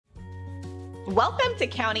Welcome to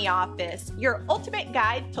County Office, your ultimate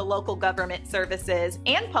guide to local government services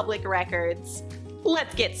and public records.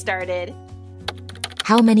 Let's get started.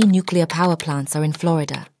 How many nuclear power plants are in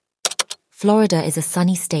Florida? Florida is a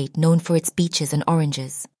sunny state known for its beaches and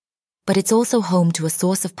oranges. But it's also home to a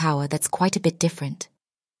source of power that's quite a bit different.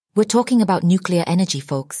 We're talking about nuclear energy,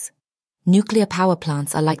 folks. Nuclear power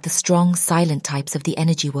plants are like the strong, silent types of the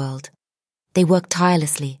energy world. They work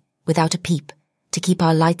tirelessly, without a peep, to keep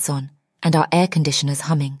our lights on and our air conditioners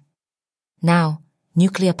humming. Now,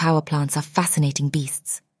 nuclear power plants are fascinating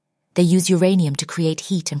beasts. They use uranium to create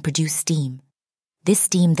heat and produce steam. This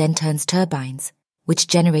steam then turns turbines, which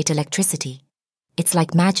generate electricity. It's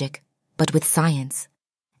like magic, but with science.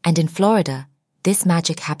 And in Florida, this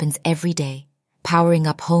magic happens every day, powering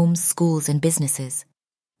up homes, schools, and businesses.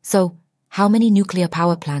 So, how many nuclear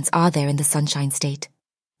power plants are there in the Sunshine State?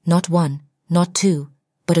 Not one, not two,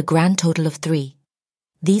 but a grand total of 3.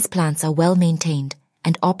 These plants are well maintained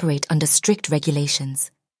and operate under strict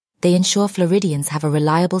regulations. They ensure Floridians have a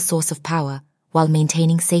reliable source of power while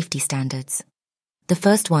maintaining safety standards. The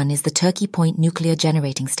first one is the Turkey Point Nuclear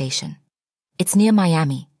Generating Station. It's near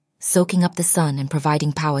Miami, soaking up the sun and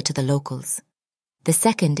providing power to the locals. The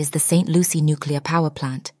second is the St. Lucie Nuclear Power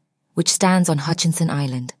Plant, which stands on Hutchinson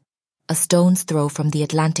Island, a stone's throw from the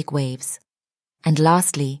Atlantic waves. And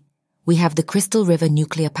lastly, we have the Crystal River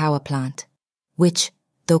Nuclear Power Plant, which,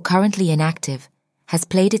 though currently inactive, has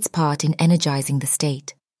played its part in energizing the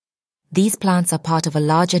state. These plants are part of a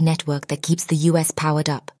larger network that keeps the U.S. powered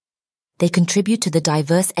up. They contribute to the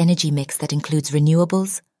diverse energy mix that includes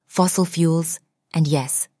renewables, fossil fuels, and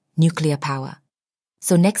yes, nuclear power.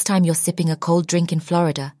 So next time you're sipping a cold drink in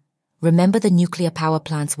Florida, remember the nuclear power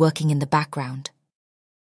plants working in the background.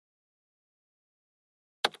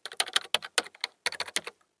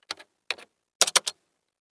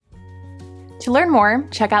 To learn more,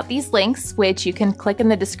 check out these links, which you can click in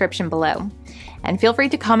the description below. And feel free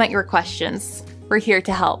to comment your questions. We're here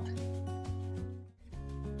to help.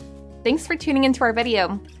 Thanks for tuning into our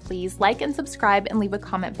video. Please like and subscribe and leave a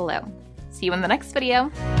comment below. See you in the next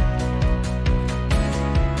video.